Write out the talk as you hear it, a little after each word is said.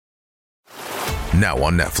Now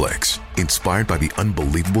on Netflix, inspired by the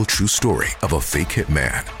unbelievable true story of a fake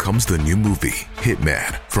hitman, comes the new movie,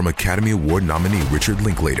 Hitman, from Academy Award nominee Richard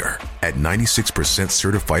Linklater. At 96%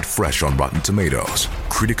 certified fresh on Rotten Tomatoes,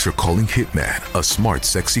 critics are calling Hitman a smart,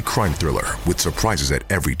 sexy crime thriller with surprises at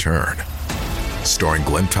every turn. Starring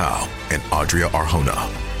Glenn Powell and Adria Arjona,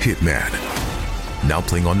 Hitman. Now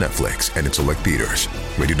playing on Netflix and in select theaters.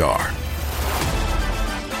 Rated R.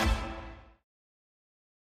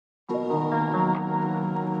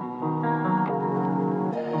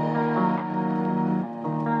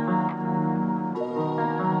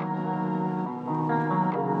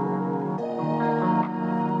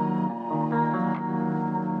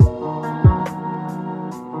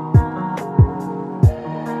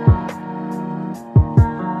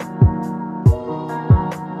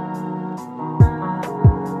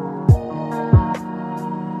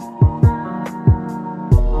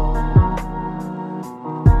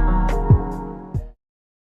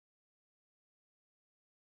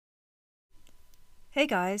 Hey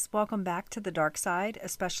guys, welcome back to The Dark Side,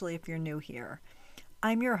 especially if you're new here.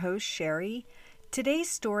 I'm your host, Sherry. Today's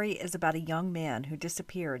story is about a young man who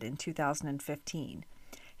disappeared in 2015.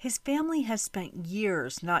 His family has spent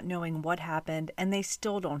years not knowing what happened, and they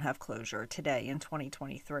still don't have closure today in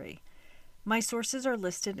 2023. My sources are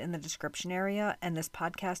listed in the description area, and this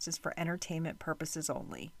podcast is for entertainment purposes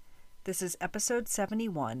only. This is episode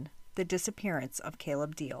 71, The Disappearance of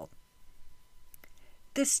Caleb Diehl.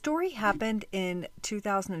 This story happened in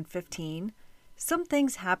 2015. Some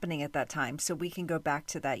things happening at that time, so we can go back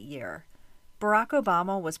to that year. Barack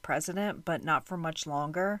Obama was president, but not for much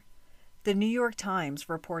longer. The New York Times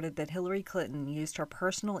reported that Hillary Clinton used her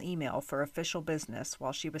personal email for official business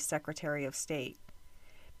while she was Secretary of State.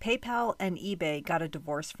 PayPal and eBay got a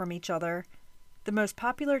divorce from each other. The most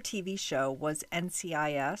popular TV show was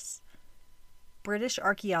NCIS. British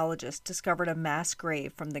archaeologists discovered a mass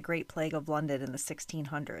grave from the Great Plague of London in the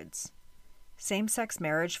 1600s. Same-sex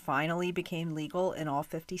marriage finally became legal in all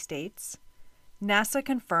 50 states. NASA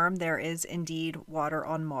confirmed there is indeed water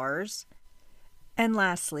on Mars. And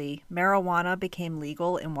lastly, marijuana became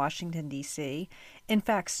legal in Washington, D.C. In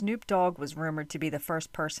fact, Snoop Dogg was rumored to be the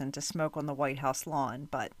first person to smoke on the White House lawn,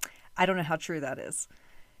 but I don't know how true that is.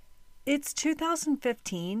 It's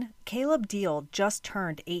 2015. Caleb Diehl just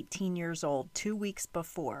turned 18 years old 2 weeks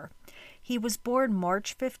before. He was born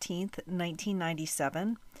March 15th,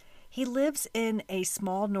 1997. He lives in a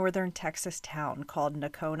small northern Texas town called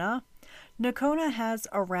Nocona. Nocona has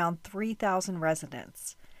around 3,000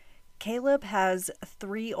 residents. Caleb has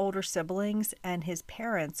 3 older siblings, and his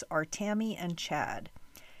parents are Tammy and Chad.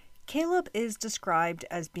 Caleb is described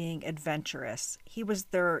as being adventurous. He was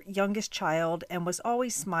their youngest child and was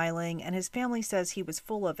always smiling, and his family says he was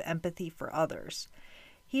full of empathy for others.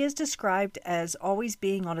 He is described as always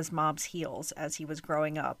being on his mom's heels as he was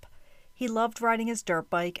growing up. He loved riding his dirt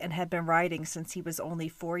bike and had been riding since he was only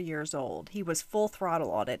 4 years old. He was full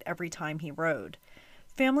throttle on it every time he rode.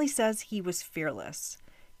 Family says he was fearless.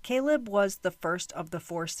 Caleb was the first of the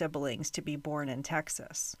 4 siblings to be born in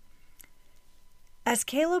Texas. As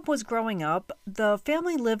Caleb was growing up, the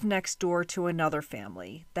family lived next door to another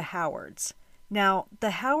family, the Howards. Now,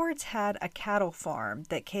 the Howards had a cattle farm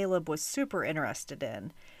that Caleb was super interested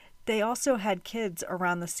in. They also had kids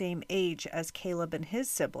around the same age as Caleb and his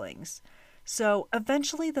siblings. So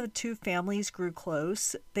eventually the 2 families grew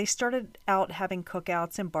close. They started out having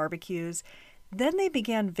cookouts and barbecues. Then they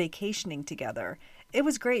began vacationing together. It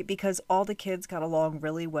was great because all the kids got along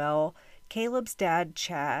really well. Caleb's dad,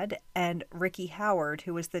 Chad, and Ricky Howard,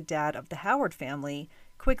 who was the dad of the Howard family,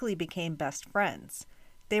 quickly became best friends.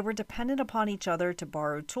 They were dependent upon each other to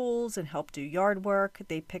borrow tools and help do yard work.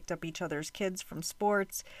 They picked up each other's kids from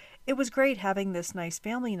sports. It was great having this nice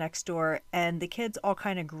family next door, and the kids all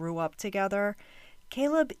kind of grew up together.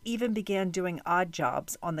 Caleb even began doing odd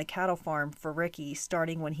jobs on the cattle farm for Ricky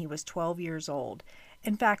starting when he was 12 years old.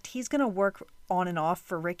 In fact, he's going to work on and off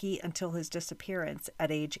for Ricky until his disappearance at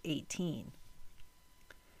age 18.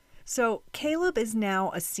 So Caleb is now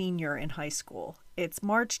a senior in high school. It's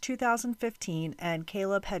March 2015, and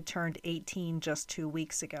Caleb had turned 18 just 2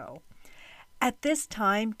 weeks ago. At this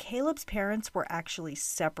time, Caleb's parents were actually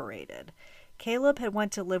separated. Caleb had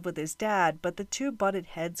went to live with his dad, but the 2 butted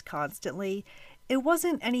heads constantly. It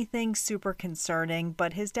wasn't anything super concerning,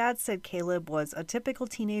 but his dad said Caleb was a typical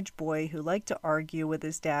teenage boy who liked to argue with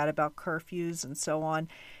his dad about curfews and so on.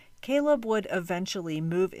 Caleb would eventually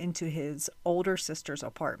move into his older sister's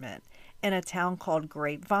apartment in a town called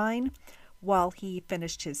Grapevine while he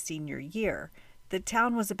finished his senior year. The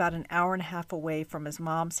town was about an hour and a half away from his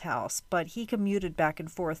mom's house, but he commuted back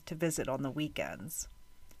and forth to visit on the weekends.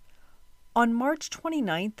 On March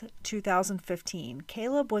 29th, 2015,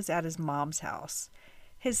 Caleb was at his mom's house.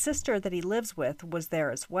 His sister that he lives with was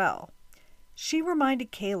there as well. She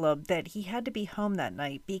reminded Caleb that he had to be home that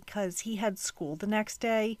night because he had school the next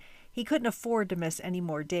day. He couldn't afford to miss any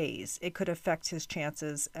more days. It could affect his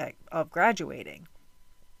chances of graduating.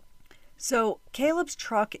 So Caleb's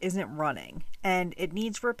truck isn't running and it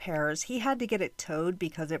needs repairs. He had to get it towed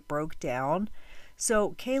because it broke down.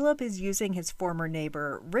 So Caleb is using his former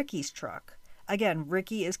neighbor Ricky's truck. Again,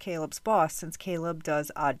 Ricky is Caleb's boss since Caleb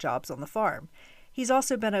does odd jobs on the farm. He's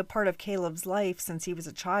also been a part of Caleb's life since he was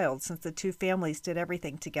a child, since the two families did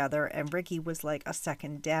everything together and Ricky was like a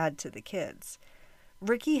second dad to the kids.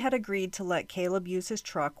 Ricky had agreed to let Caleb use his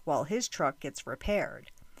truck while his truck gets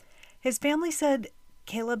repaired. His family said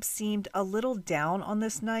Caleb seemed a little down on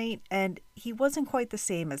this night and he wasn't quite the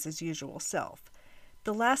same as his usual self.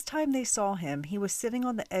 The last time they saw him, he was sitting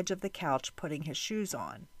on the edge of the couch putting his shoes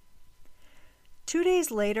on. 2 days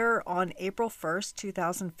later, on April 1st,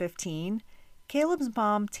 2015, Caleb's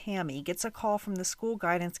mom, Tammy, gets a call from the school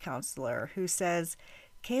guidance counselor who says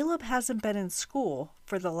Caleb hasn't been in school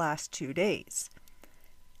for the last 2 days.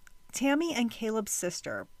 Tammy and Caleb's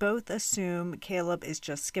sister both assume Caleb is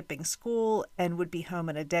just skipping school and would be home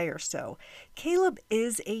in a day or so. Caleb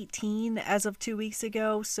is 18 as of 2 weeks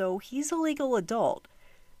ago, so he's a legal adult.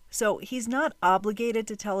 So he's not obligated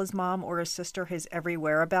to tell his mom or his sister his every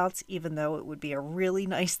whereabouts, even though it would be a really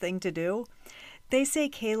nice thing to do. They say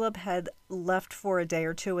Caleb had left for a day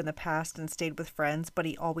or two in the past and stayed with friends, but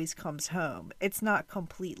he always comes home. It's not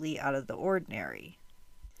completely out of the ordinary.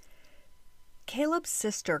 Caleb's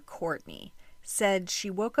sister, Courtney, said she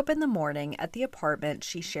woke up in the morning at the apartment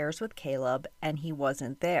she shares with Caleb and he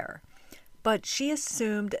wasn't there. But she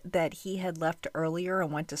assumed that he had left earlier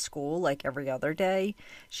and went to school like every other day.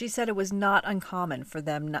 She said it was not uncommon for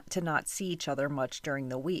them to not see each other much during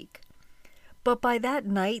the week. But by that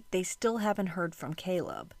night, they still haven't heard from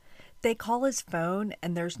Caleb. They call his phone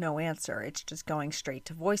and there's no answer. It's just going straight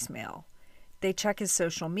to voicemail. They check his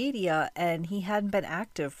social media and he hadn't been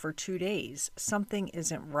active for 2 days. Something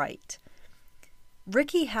isn't right.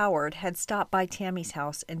 Ricky Howard had stopped by Tammy's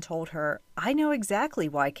house and told her, "I know exactly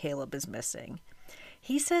why Caleb is missing."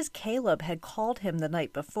 He says Caleb had called him the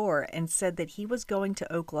night before and said that he was going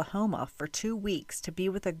to Oklahoma for 2 weeks to be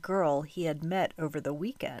with a girl he had met over the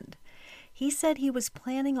weekend. He said he was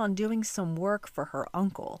planning on doing some work for her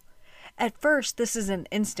uncle. At first, this is an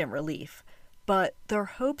instant relief, but their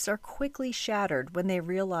hopes are quickly shattered when they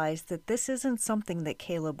realize that this isn't something that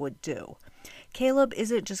Caleb would do. Caleb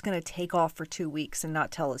isn't just going to take off for 2 weeks and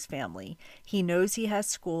not tell his family. He knows he has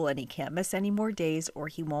school and he can't miss any more days or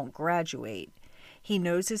he won't graduate. He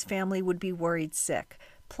knows his family would be worried sick.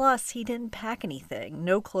 Plus, he didn't pack anything,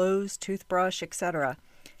 no clothes, toothbrush, etc.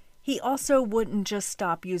 He also wouldn't just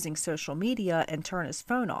stop using social media and turn his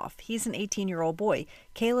phone off. He's an 18-year-old boy.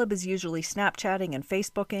 Caleb is usually Snapchatting and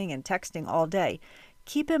Facebooking and texting all day.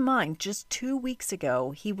 Keep in mind, just 2 weeks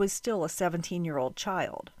ago, he was still a 17-year-old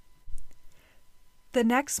child. The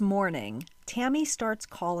next morning, Tammy starts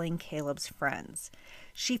calling Caleb's friends.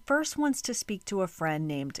 She first wants to speak to a friend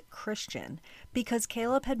named Christian because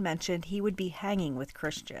Caleb had mentioned he would be hanging with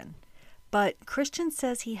Christian. But Christian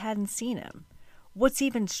says he hadn't seen him. What's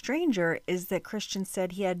even stranger is that Christian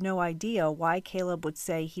said he had no idea why Caleb would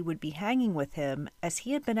say he would be hanging with him as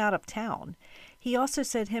he had been out of town. He also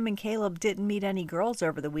said him and Caleb didn't meet any girls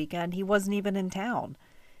over the weekend. He wasn't even in town.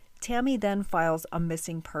 Tammy then files a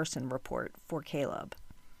missing person report for Caleb.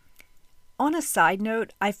 On a side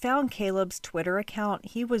note, I found Caleb's Twitter account.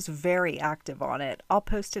 He was very active on it. I'll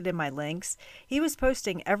post it in my links. He was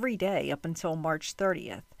posting every day up until March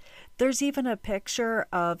 30th. There's even a picture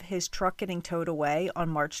of his truck getting towed away on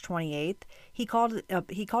March 28th. He called it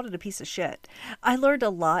a piece of shit. I learned a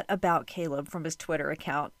lot about Caleb from his Twitter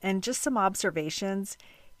account and just some observations.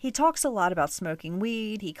 He talks a lot about smoking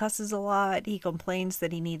weed, he cusses a lot, he complains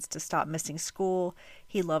that he needs to stop missing school,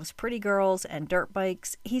 he loves pretty girls and dirt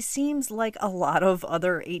bikes. He seems like a lot of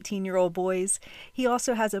other 18-year-old boys. He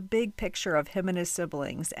also has a big picture of him and his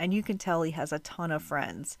siblings, and you can tell he has a ton of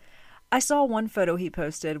friends. I saw one photo he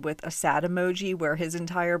posted with a sad emoji where his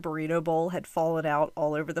entire burrito bowl had fallen out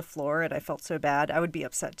all over the floor, and I felt so bad. I would be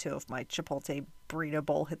upset too if my Chipotle burrito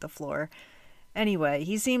bowl hit the floor. Anyway,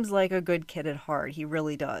 he seems like a good kid at heart. He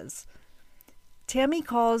really does. Tammy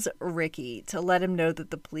calls Ricky to let him know that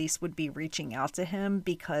the police would be reaching out to him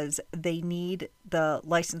because they need the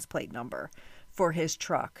license plate number for his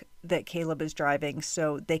truck that Caleb is driving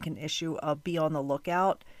so they can issue a be on the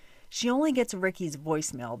lookout. She only gets Ricky's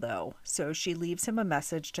voicemail though, so she leaves him a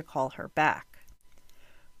message to call her back.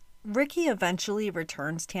 Ricky eventually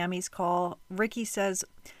returns Tammy's call. Ricky says,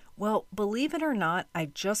 Well, believe it or not, I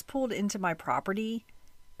just pulled into my property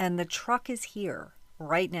and the truck is here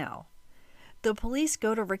right now. The police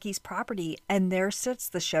go to Ricky's property and there sits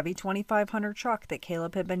the Chevy 2500 truck that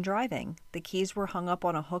Caleb had been driving. The keys were hung up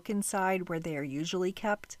on a hook inside where they are usually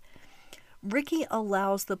kept. Ricky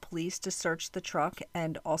allows the police to search the truck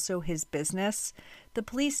and also his business. The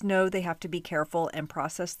police know they have to be careful and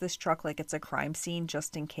process this truck like it's a crime scene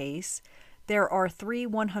just in case. There are 3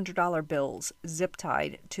 $100 bills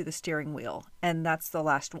zip-tied to the steering wheel, and that's the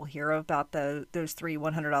last we'll hear about those 3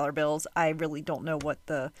 $100 bills. I really don't know what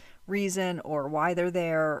the reason or why they're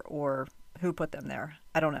there or who put them there.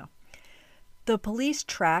 I don't know. The police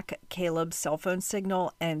track Caleb's cell phone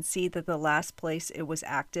signal and see that the last place it was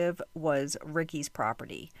active was Ricky's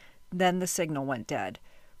property. Then the signal went dead.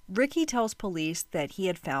 Ricky tells police that he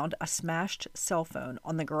had found a smashed cell phone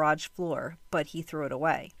on the garage floor, but he threw it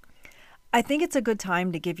away. I think it's a good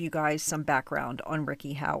time to give you guys some background on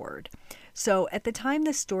Ricky Howard. So at the time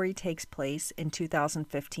this story takes place in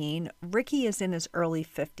 2015, Ricky is in his early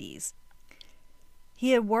 50s.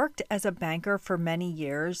 He had worked as a banker for many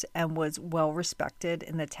years and was well respected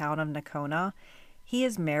in the town of Nakona. He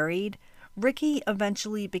is married. Ricky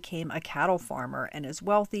eventually became a cattle farmer and is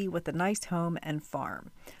wealthy with a nice home and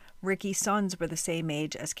farm. Ricky's sons were the same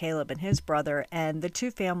age as Caleb and his brother, and the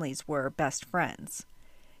two families were best friends.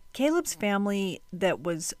 Caleb's family, that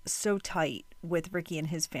was so tight with Ricky and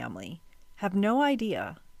his family, have no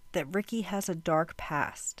idea that Ricky has a dark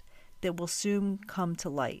past that will soon come to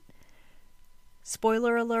light.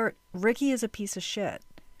 Spoiler alert, Ricky is a piece of shit.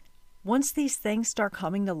 Once these things start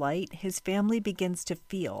coming to light, his family begins to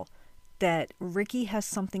feel that Ricky has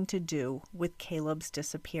something to do with Caleb's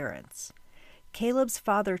disappearance. Caleb's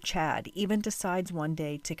father, Chad, even decides one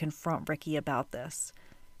day to confront Ricky about this.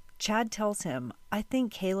 Chad tells him, "I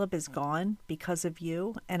think Caleb is gone because of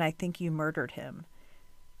you, and I think you murdered him."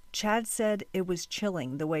 Chad said it was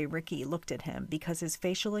chilling the way Ricky looked at him because his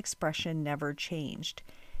facial expression never changed.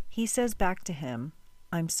 He says back to him,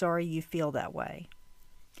 "I'm sorry you feel that way."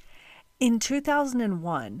 In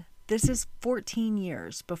 2001, this is 14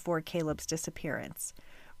 years before Caleb's disappearance,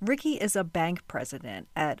 Ricky is a bank president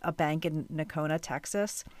at a bank in Nakona,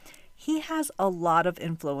 Texas. He has a lot of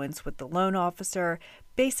influence with the loan officer.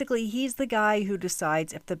 Basically, he's the guy who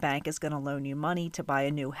decides if the bank is going to loan you money to buy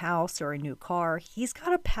a new house or a new car. He's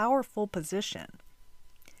got a powerful position.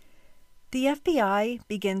 The FBI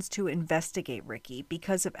begins to investigate Ricky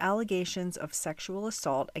because of allegations of sexual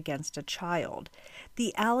assault against a child.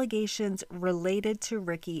 The allegations related to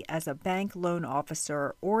Ricky as a bank loan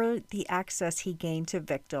officer or the access he gained to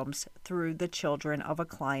victims through the children of a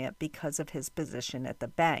client because of his position at the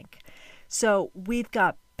bank. So we've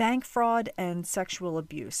got bank fraud and sexual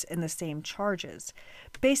abuse in the same charges.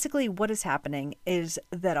 Basically, what is happening is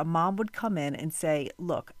that a mom would come in and say,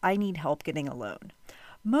 "Look, I need help getting a loan."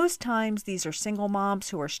 Most times, these are single moms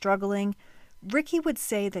who are struggling. Ricky would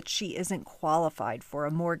say that she isn't qualified for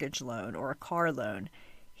a mortgage loan or a car loan.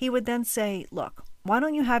 He would then say, "Look, why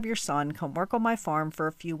don't you have your son come work on my farm for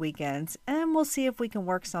a few weekends, and we'll see if we can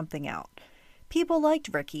work something out." People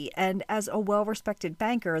liked Ricky, and as a well-respected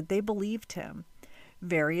banker, they believed him.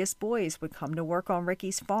 Various boys would come to work on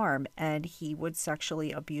Ricky's farm, and he would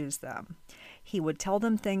sexually abuse them. He would tell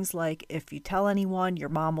them things like, "If you tell anyone, your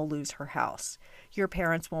mom will lose her house. Your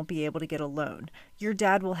parents won't be able to get a loan. Your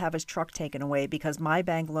dad will have his truck taken away because my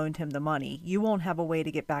bank loaned him the money. You won't have a way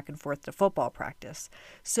to get back and forth to football practice."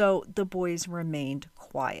 So the boys remained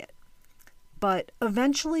quiet. But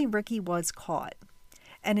eventually Ricky was caught.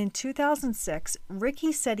 And in 2006,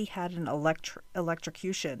 Ricky said he had an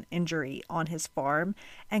electrocution injury on his farm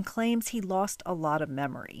and claims he lost a lot of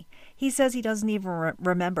memory. He says he doesn't even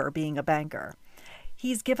remember being a banker.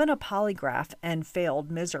 He's given a polygraph and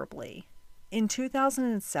failed miserably. In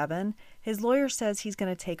 2007, his lawyer says he's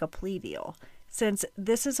going to take a plea deal. Since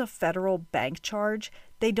this is a federal bank charge,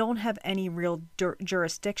 they don't have any real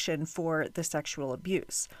jurisdiction for the sexual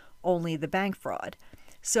abuse, only the bank fraud.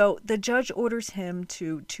 So the judge orders him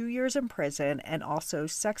to 2 years in prison and also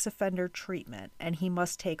sex offender treatment, and he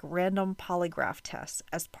must take random polygraph tests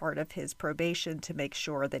as part of his probation to make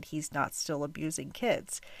sure that he's not still abusing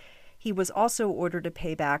kids. He was also ordered to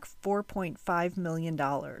pay back $4.5 million.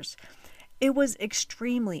 It was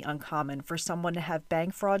extremely uncommon for someone to have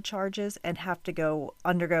bank fraud charges and have to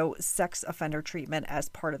undergo sex offender treatment as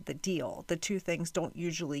part of the deal. The two things don't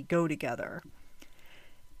usually go together.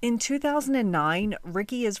 In 2009,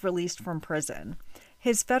 Ricky is released from prison.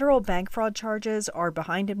 His federal bank fraud charges are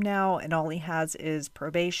behind him now, and all he has is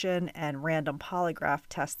probation and random polygraph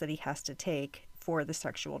tests that he has to take for the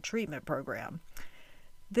sexual treatment program.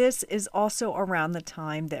 This is also around the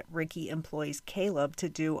time that Ricky employs Caleb to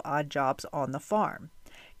do odd jobs on the farm.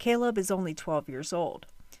 Caleb is only 12 years old.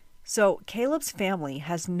 So Caleb's family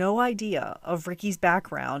has no idea of Ricky's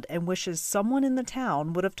background and wishes someone in the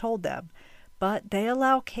town would have told them, but they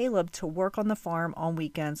allow Caleb to work on the farm on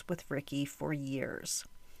weekends with Ricky for years.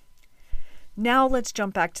 Now let's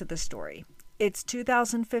jump back to the story. It's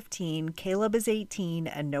 2015, Caleb is 18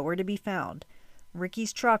 and nowhere to be found.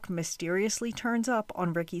 Ricky's truck mysteriously turns up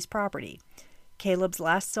on Ricky's property. Caleb's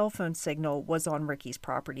last cell phone signal was on Ricky's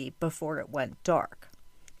property before it went dark.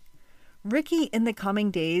 Ricky, in the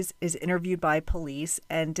coming days, is interviewed by police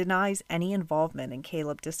and denies any involvement in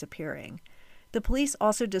Caleb disappearing. The police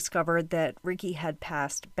also discovered that Ricky had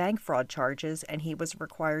passed bank fraud charges and he was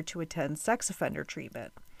required to attend sex offender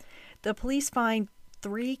treatment. The police find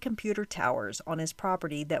 3 computer towers on his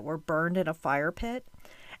property that were burned in a fire pit,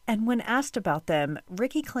 and when asked about them,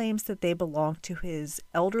 Ricky claims that they belonged to his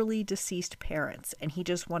elderly deceased parents and he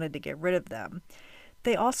just wanted to get rid of them.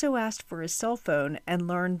 They also asked for his cell phone and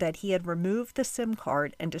learned that he had removed the SIM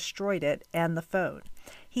card and destroyed it and the phone.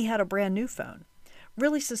 He had a brand new phone.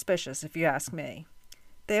 Really suspicious, if you ask me.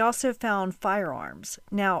 They also found firearms.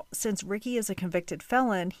 Now, since Ricky is a convicted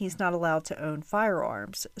felon, he's not allowed to own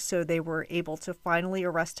firearms, so they were able to finally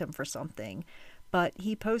arrest him for something, but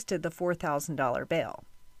he posted the $4,000 bail.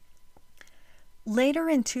 Later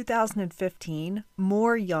in 2015,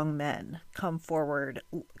 more young men come forward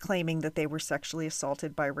claiming that they were sexually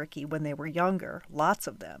assaulted by Ricky when they were younger, lots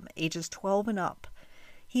of them, ages 12 and up.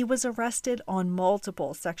 He was arrested on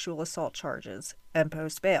multiple sexual assault charges and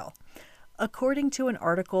post bail. According to an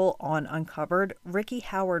article on Uncovered, Ricky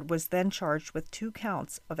Howard was then charged with 2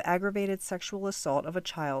 counts of aggravated sexual assault of a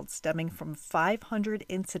child stemming from 500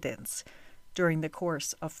 incidents during the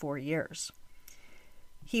course of 4 years.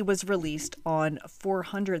 He was released on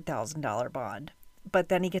 $400,000 bond, but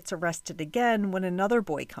then he gets arrested again when another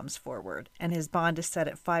boy comes forward, and his bond is set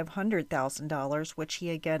at $500,000, which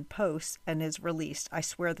he again posts and is released. I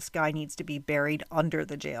swear this guy needs to be buried under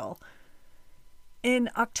the jail. In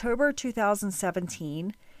October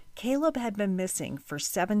 2017, Caleb had been missing for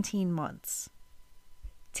 17 months.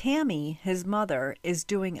 Tammy, his mother, is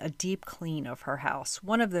doing a deep clean of her house,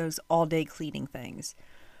 one of those all-day cleaning things,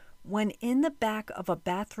 when in the back of a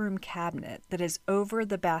bathroom cabinet that is over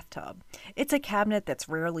the bathtub, it's a cabinet that's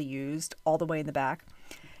rarely used all the way in the back,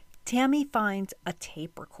 Tammy finds a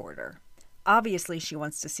tape recorder. Obviously, she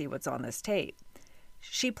wants to see what's on this tape.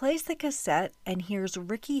 She plays the cassette and hears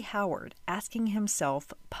Ricky Howard asking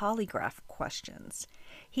himself polygraph questions.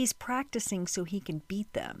 He's practicing so he can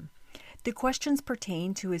beat them. The questions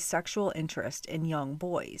pertain to his sexual interest in young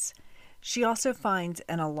boys. She also finds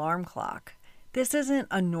an alarm clock. This isn't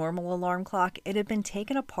a normal alarm clock. It had been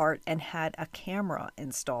taken apart and had a camera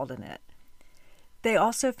installed in it. They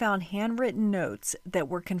also found handwritten notes that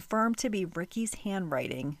were confirmed to be Ricky's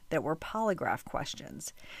handwriting that were polygraph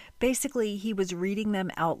questions. Basically, he was reading them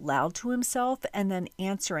out loud to himself and then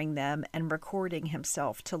answering them and recording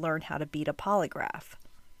himself to learn how to beat a polygraph.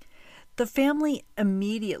 The family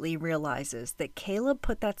immediately realizes that Caleb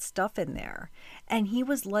put that stuff in there, and he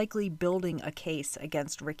was likely building a case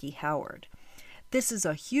against Ricky Howard. This is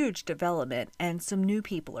a huge development, and some new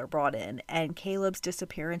people are brought in, and Caleb's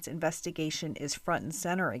disappearance investigation is front and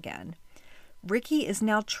center again. Ricky is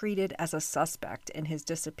now treated as a suspect in his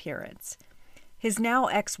disappearance. His now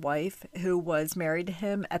ex-wife, who was married to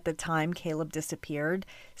him at the time Caleb disappeared,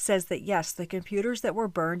 says that yes, the computers that were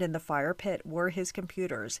burned in the fire pit were his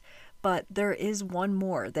computers, but there is one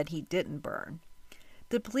more that he didn't burn.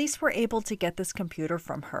 The police were able to get this computer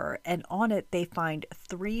from her, and on it they find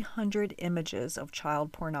 300 images of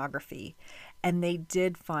child pornography, and they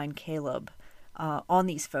did find Caleb on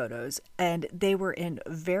these photos, and they were in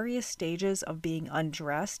various stages of being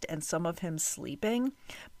undressed and some of him sleeping,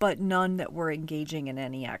 but none that were engaging in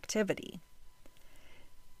any activity.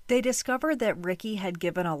 They discovered that Ricky had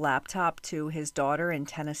given a laptop to his daughter in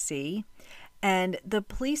Tennessee, and the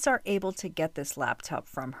police are able to get this laptop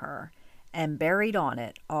from her. And buried on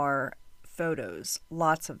it are photos,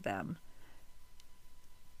 lots of them.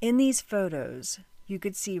 In these photos, you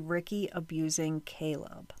could see Ricky abusing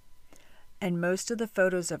Caleb. And most of the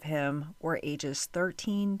photos of him were ages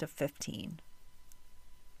 13 to 15.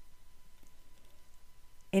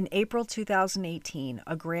 In April 2018,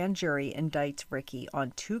 a grand jury indicts Ricky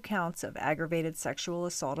on 2 counts of aggravated sexual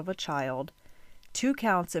assault of a child, 2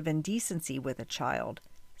 counts of indecency with a child,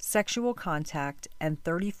 sexual contact, and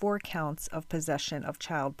 34 counts of possession of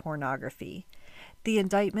child pornography. The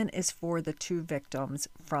indictment is for the 2 victims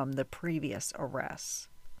from the previous arrests.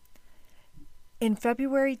 In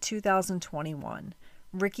February 2021,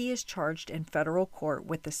 Ricky is charged in federal court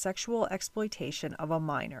with the sexual exploitation of a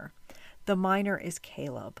minor. The minor is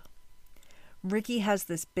Caleb. Ricky has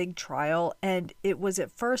this big trial, and it was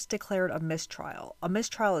at first declared a mistrial. A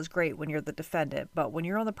mistrial is great when you're the defendant, but when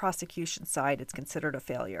you're on the prosecution side, it's considered a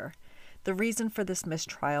failure. The reason for this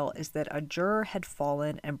mistrial is that a juror had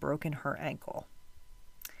fallen and broken her ankle.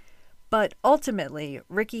 But ultimately,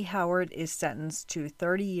 Ricky Howard is sentenced to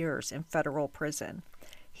 30 years in federal prison.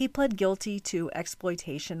 He pled guilty to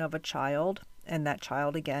exploitation of a child, and that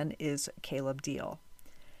child again is Caleb Diehl.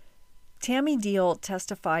 Tammy Diehl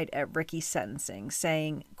testified at Ricky's sentencing,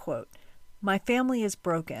 saying, quote, "My family is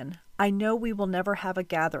broken. I know we will never have a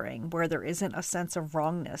gathering where there isn't a sense of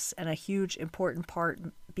wrongness and a huge important part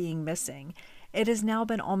being missing. It has now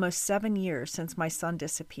been almost 7 years since my son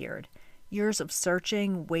disappeared. Years of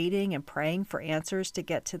searching, waiting, and praying for answers to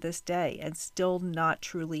get to this day and still not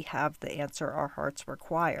truly have the answer our hearts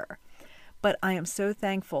require. But I am so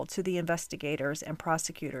thankful to the investigators and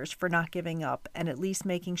prosecutors for not giving up and at least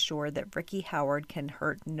making sure that Ricky Howard can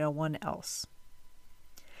hurt no one else."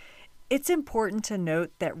 It's important to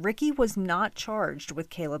note that Ricky was not charged with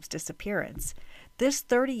Caleb's disappearance. This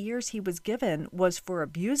 30 years he was given was for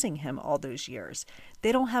abusing him all those years.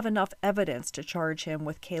 They don't have enough evidence to charge him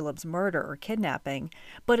with Caleb's murder or kidnapping,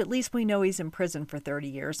 but at least we know he's in prison for 30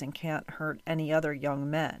 years and can't hurt any other young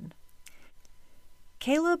men.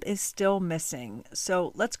 Caleb is still missing,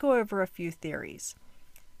 so let's go over a few theories.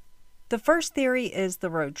 The first theory is the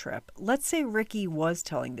road trip. Let's say Ricky was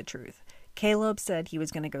telling the truth. Caleb said he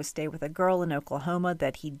was going to go stay with a girl in Oklahoma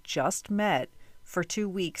that he just met for 2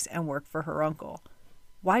 weeks and work for her uncle.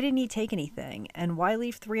 Why didn't he take anything? And why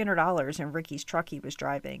leave $300 in Ricky's truck he was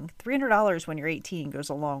driving? $300 when you're 18 goes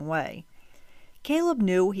a long way. Caleb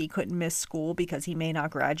knew he couldn't miss school because he may not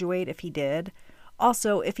graduate if he did.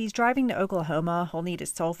 Also, if he's driving to Oklahoma, he'll need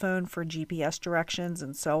his cell phone for GPS directions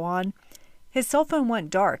and so on. His cell phone went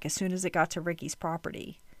dark as soon as it got to Ricky's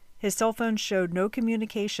property. His cell phone showed no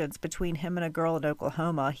communications between him and a girl in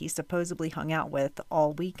Oklahoma he supposedly hung out with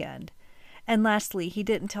all weekend. And lastly, he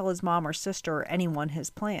didn't tell his mom or sister or anyone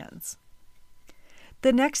his plans.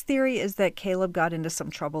 The next theory is that Caleb got into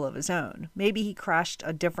some trouble of his own. Maybe he crashed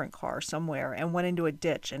a different car somewhere and went into a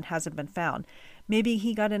ditch and hasn't been found. Maybe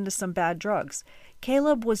he got into some bad drugs.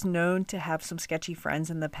 Caleb was known to have some sketchy friends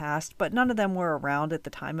in the past, but none of them were around at the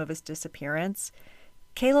time of his disappearance.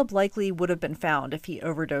 Caleb likely would have been found if he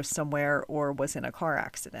overdosed somewhere or was in a car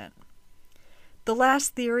accident. The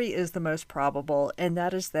last theory is the most probable, and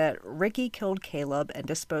that is that Ricky killed Caleb and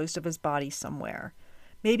disposed of his body somewhere.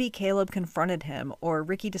 Maybe Caleb confronted him, or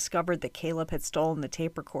Ricky discovered that Caleb had stolen the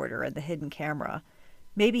tape recorder and the hidden camera.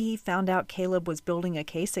 Maybe he found out Caleb was building a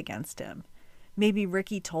case against him. Maybe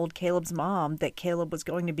Ricky told Caleb's mom that Caleb was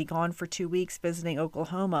going to be gone for 2 weeks visiting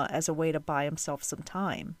Oklahoma as a way to buy himself some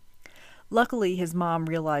time. Luckily, his mom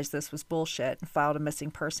realized this was bullshit and filed a missing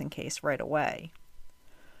person case right away.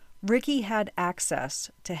 Ricky had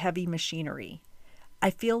access to heavy machinery. I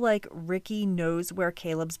feel like Ricky knows where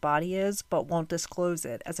Caleb's body is, but won't disclose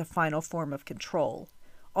it as a final form of control.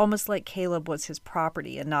 Almost like Caleb was his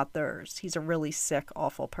property and not theirs. He's a really sick,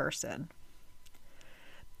 awful person.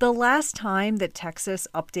 The last time that Texas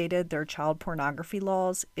updated their child pornography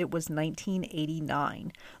laws, it was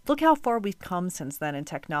 1989. Look how far we've come since then in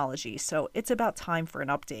technology, so it's about time for an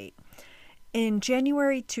update. In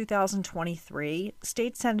January 2023,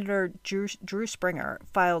 State Senator Drew Springer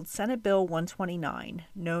filed Senate Bill 129,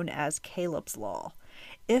 known as Caleb's Law.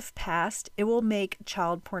 If passed, it will make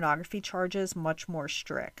child pornography charges much more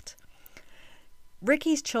strict.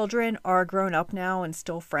 Ricky's children are grown up now and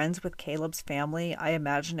still friends with Caleb's family. I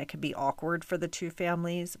imagine it could be awkward for the two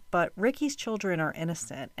families, but Ricky's children are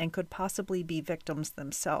innocent and could possibly be victims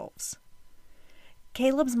themselves.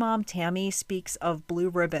 Caleb's mom, Tammy, speaks of blue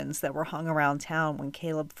ribbons that were hung around town when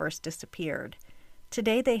Caleb first disappeared.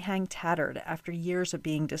 Today they hang tattered after years of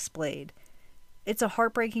being displayed. It's a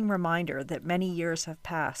heartbreaking reminder that many years have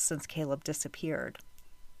passed since Caleb disappeared.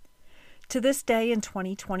 To this day in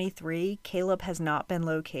 2023, Caleb has not been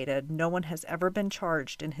located. No one has ever been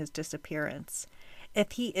charged in his disappearance.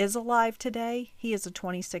 If he is alive today, he is a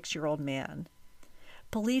 26-year-old man.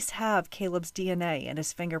 Police have Caleb's DNA and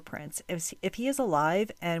his fingerprints. If he is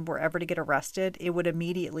alive and were ever to get arrested, it would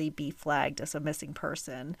immediately be flagged as a missing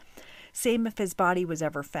person. Same if his body was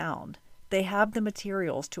ever found. They have the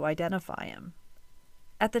materials to identify him.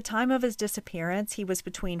 At the time of his disappearance, he was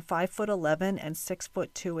between 5'11" and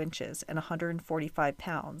 6'2" and 145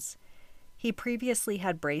 pounds. He previously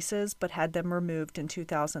had braces but had them removed in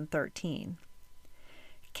 2013.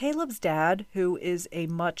 Caleb's dad, who is a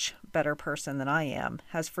much better person than I am,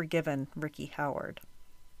 has forgiven Ricky Howard.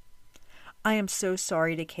 I am so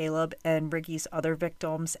sorry to Caleb and Riggy's other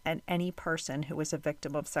victims and any person who was a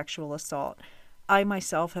victim of sexual assault. I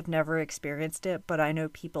myself have never experienced it, but I know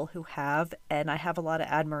people who have, and I have a lot of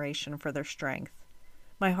admiration for their strength.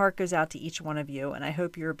 My heart goes out to each one of you, and I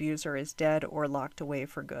hope your abuser is dead or locked away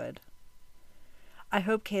for good. I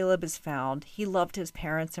hope Caleb is found. He loved his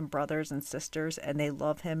parents and brothers and sisters, and they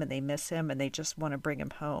love him and they miss him, and they just want to bring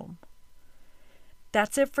him home.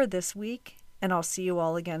 That's it for this week, and I'll see you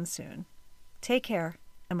all again soon. Take care,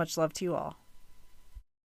 and much love to you all.